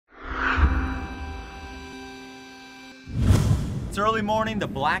It's early morning, the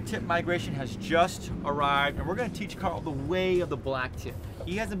blacktip migration has just arrived, and we're gonna teach Carl the way of the blacktip.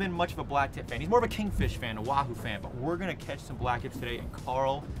 He hasn't been much of a blacktip fan. He's more of a kingfish fan, a wahoo fan, but we're gonna catch some blacktips today, and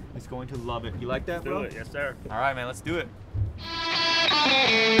Carl is going to love it. You like that, bro? Do it, yes sir. All right, man, let's do it.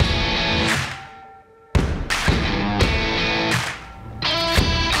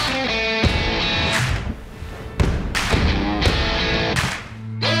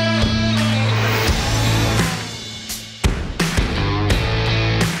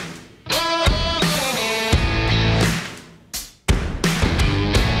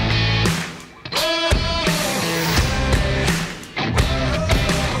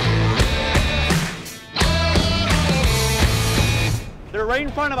 Right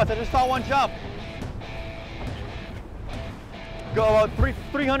in front of us, I just saw one jump. Go about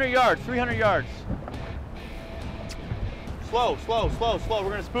 300 yards, 300 yards. Slow, slow, slow, slow.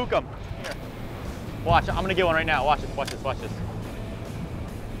 We're gonna spook them. Here. Watch, I'm gonna get one right now. Watch this, watch this, watch this.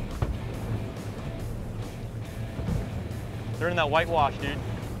 They're in that whitewash, dude. You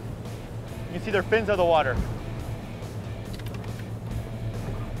can see their fins out of the water.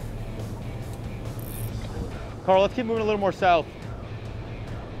 Carl, let's keep moving a little more south.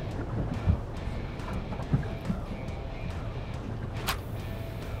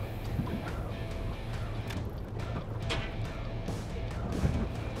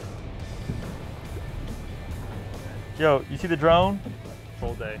 Yo, you see the drone?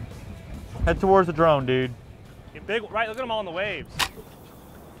 Full day. Head towards the drone, dude. Get big, right? Look at them all in the waves.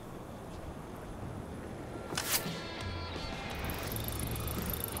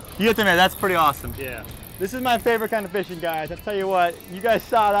 You get to admit, that's pretty awesome. Yeah. This is my favorite kind of fishing, guys. I tell you what, you guys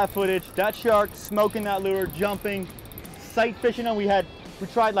saw that footage. That shark smoking that lure, jumping, sight fishing them. We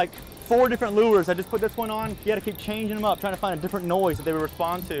tried like 4 different lures. I just put this one on. You had to keep changing them up, trying to find a different noise that they would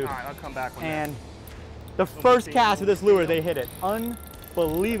respond to. All right, I'll come back. And the first cast with this lure, they hit it.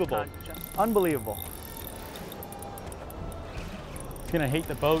 Unbelievable. Unbelievable. He's gonna hate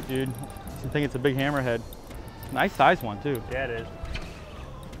the boat, dude. I think it's a big hammerhead. Nice size one, too. Yeah, it is.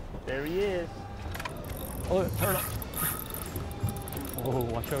 There he is. Oh, turn up. Oh,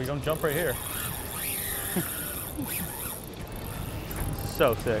 watch out, you don't jump right here.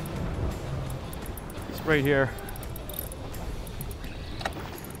 So sick. It's right here.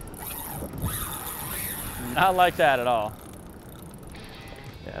 Not like that at all.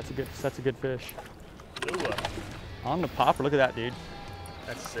 Yeah, that's a good fish. Ooh. On the popper, look at that, dude.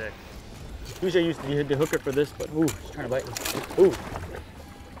 That's sick. Usually I used to the hooker for this, but ooh, he's trying to bite me. Ooh.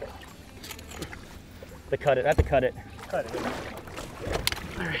 I have to cut it. Cut it.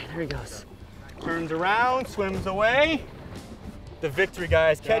 All right, there he goes. Turns around, swims away. The victory,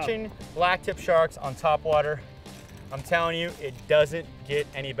 guys, catching blacktip sharks on topwater. I'm telling you, it doesn't get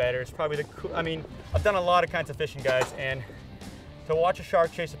any better. It's probably the cool, I mean, I've done a lot of kinds of fishing, guys, and to watch a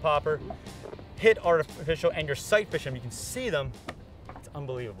shark chase a popper, hit artificial, and you're sight fishing, you can see them, it's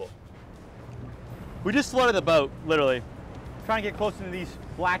unbelievable. We just flooded the boat, literally. Trying to get close to these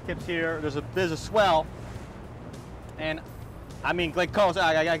blacktips here. There's a swell, and I mean, like Carl said,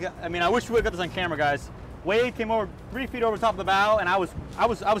 I mean, I wish we would have got this on camera, guys. Wave came over 3 feet over the top of the bow, and I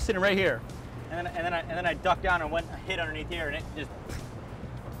was sitting right here. And then I ducked down and went hit underneath here, and it just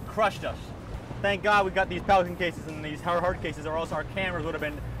crushed us. Thank God we got these Pelican cases and these hard cases, or else our cameras would have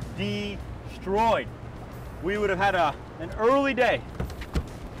been destroyed. We would have had an early day.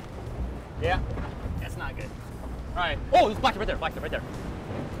 Yeah, that's not good. All right. Oh, there's blacktip right there. Blacktip right there.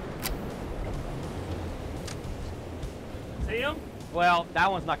 See him? Well,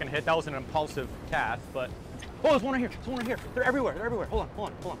 that one's not gonna hit. That was an impulsive cast, but oh, there's one right here. There's one right here. They're everywhere. They're everywhere. Hold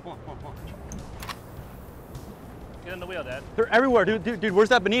on. Get in the wheel, Dad. They're everywhere, dude. Where's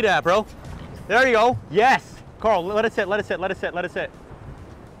that bonita at, bro? There you go. Yes. Carl, let it sit. Let it sit. Let it sit. Let it sit.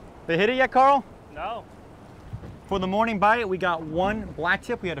 They hit it yet, Carl? No. For the morning bite, we got 1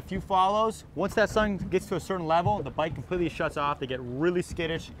 blacktip. We had a few follows. Once that sun gets to a certain level, the bite completely shuts off. They get really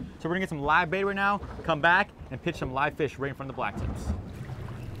skittish. So we're gonna get some live bait right now, come back and pitch some live fish right in front of the blacktips.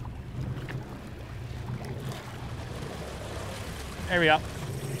 There we go.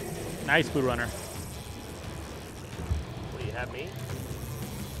 Nice food runner. What do you have, me?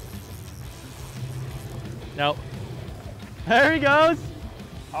 No. There he goes.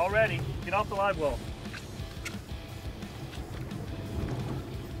 Already. Get off the live well.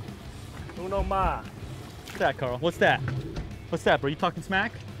 Uno ma. What's that, Carl? What's that? What's that, bro? You talking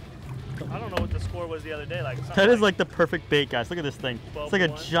smack? I don't know what the score was the other day. Like that is like the perfect bait, guys. Look at this thing. It's like a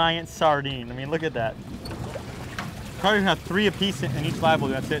 12-1. giant sardine. I mean, look at that. Probably gonna have 3 apiece in each live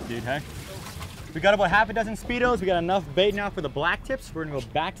well. That's it, dude. Hey. We got about half a dozen speedos. We got enough bait now for the black tips. We're gonna go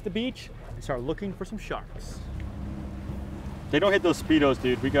back to the beach and start looking for some sharks. They don't hit those speedos,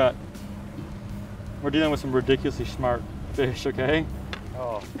 dude. We're dealing with some ridiculously smart fish, okay?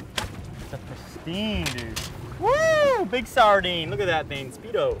 Oh, it's a pristine, dude. Woo! Big sardine. Look at that thing,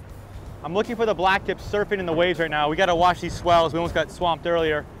 speedo. I'm looking for the blacktip surfing in the waves right now. We gotta watch these swells. We almost got swamped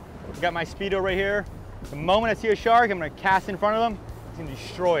earlier. I got my speedo right here. The moment I see a shark, I'm gonna cast in front of him. He's gonna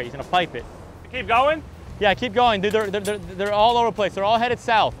destroy it. He's gonna pipe it. Keep going? Yeah, keep going. Dude, they're all over the place. They're all headed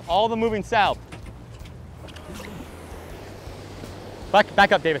south. All of them moving south.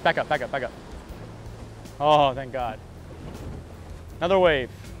 Back up, David. Back up. Oh, thank God. Another wave.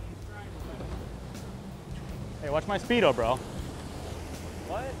 Hey, watch my speedo, bro.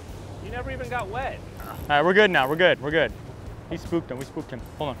 What? You never even got wet. All right, we're good now. We're good. He spooked him. We spooked him.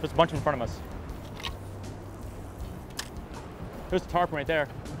 Hold on. There's a bunch in front of us. There's the tarpon right there.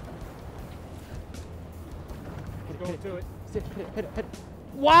 Go to it. Hit it.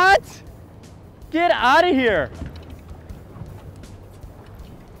 What? Get out of here.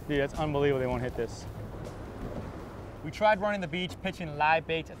 Dude, that's unbelievable they won't hit this. We tried running the beach, pitching live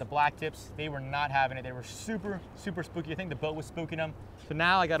baits at the blacktips. They were not having it. They were super spooky. I think the boat was spooking them. So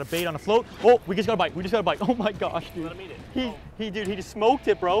now I got a bait on a float. Oh, we just got a bite. Oh my gosh, dude. Let him eat it. Dude, he just smoked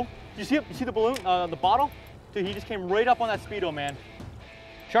it, bro. You see the balloon, the bottle? Dude, he just came right up on that speedo, man.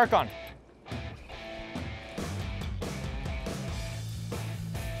 Shark on.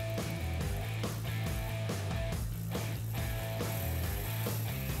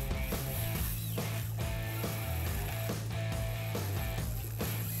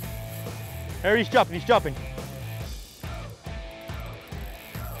 There, he's jumping.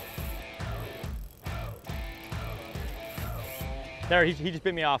 There, he just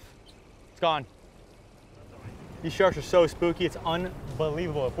bit me off. It's gone. These sharks are so spooky, it's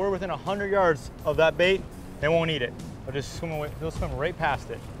unbelievable. If we're within 100 yards of that bait, they won't eat it. They'll just swim away, they'll swim right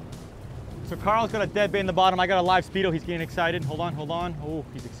past it. So Carl's got a dead bait in the bottom. I got a live speedo, he's getting excited. Hold on. Oh,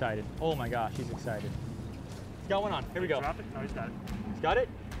 he's excited. Oh my gosh, he's excited. He's got one on, here we go. Drop it? No, he's got it. He's got it?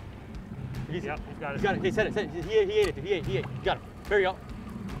 Yep, he's got it. He's got it. He set it. He ate it. He ate. You got him. There you go.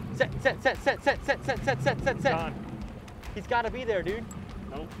 Set. Gone. He's got to be there, dude.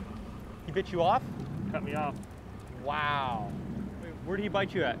 Nope. He bit you off? Cut me off. Wow. Wait, where did he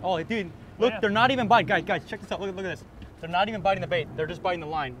bite you at? Oh, dude, look, Yeah. They're not even biting. Guys, check this out. Look at this. They're not even biting the bait. They're just biting the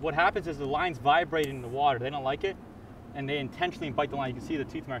line. What happens is the line's vibrating in the water. They don't like it, and they intentionally bite the line. You can see the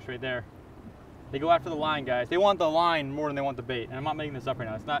teeth marks right there. They go after the line, guys. They want the line more than they want the bait. And I'm not making this up right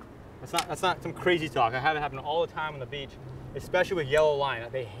now. That's not some crazy talk. I have it happen all the time on the beach, especially with yellow line.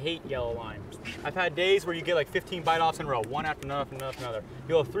 They hate yellow line. I've had days where you get like 15 bite-offs in a row, one after another.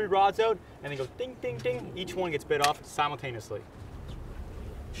 You'll have 3 rods out, and they go ding, ding, ding. Each one gets bit off simultaneously.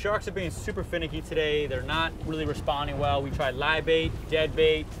 Sharks are being super finicky today. They're not really responding well. We tried live bait, dead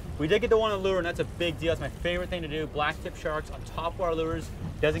bait. We did get the one on lure, and that's a big deal. That's my favorite thing to do. Blacktip sharks on topwater lures.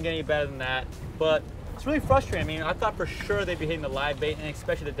 Doesn't get any better than that. But it's really frustrating. I mean, I thought for sure they'd be hitting the live bait, and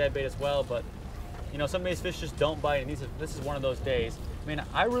especially the dead bait as well. But you know, some of these fish just don't bite, and this is one of those days. I mean,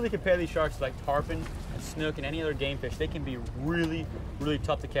 I really compare these sharks to like tarpon and snook and any other game fish. They can be really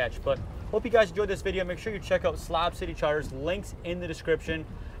tough to catch. But hope you guys enjoyed this video. Make sure you check out Slob City Charters. Links in the description,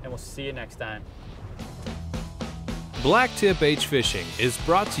 and we'll see you next time. BlacktipH Fishing is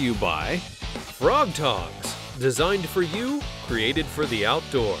brought to you by Frog Tongs, designed for you, created for the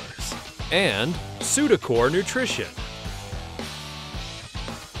outdoors, and Sudacor Nutrition.